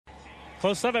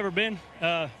Closest I've ever been,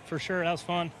 for sure. That was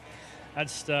fun.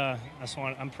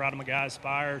 I'm proud of my guys.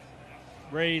 Spire,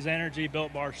 Raise, Energy,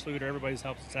 Built Bar, Schluter, everybody's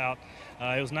helped us out.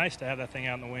 It was nice to have that thing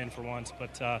out in the wind for once,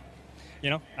 but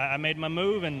I made my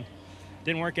move and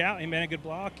didn't work out. He made a good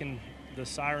block, and the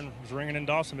siren was ringing in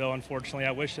Dawsonville. Unfortunately,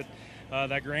 I wish that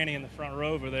that granny in the front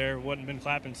row over there wouldn't have been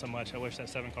clapping so much. I wish that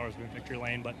 7 car was in victory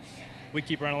lane, but we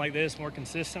keep running like this more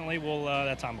consistently.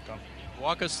 That time will come.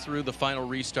 Walk us through the final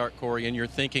restart, Corey, and your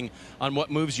thinking on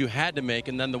what moves you had to make,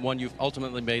 and then the one you've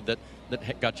ultimately made that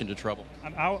got you into trouble.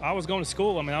 I was going to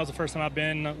school. I mean, that was the first time I've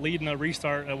been leading a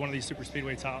restart at one of these super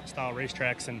speedway style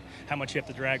racetracks, and how much you have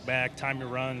to drag back, time your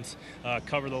runs,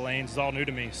 cover the lanes is all new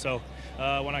to me. So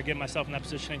when I get myself in that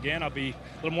position again, I'll be a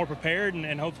little more prepared,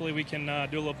 and hopefully we can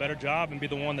do a little better job and be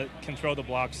the one that can throw the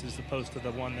blocks as opposed to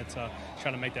the one that's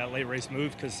trying to make that late race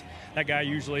move, because that guy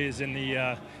usually is in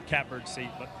the catbird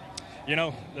seat. But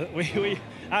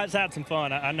I just had some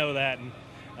fun. I know that, and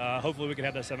hopefully we can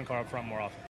have that 7 car up front more often.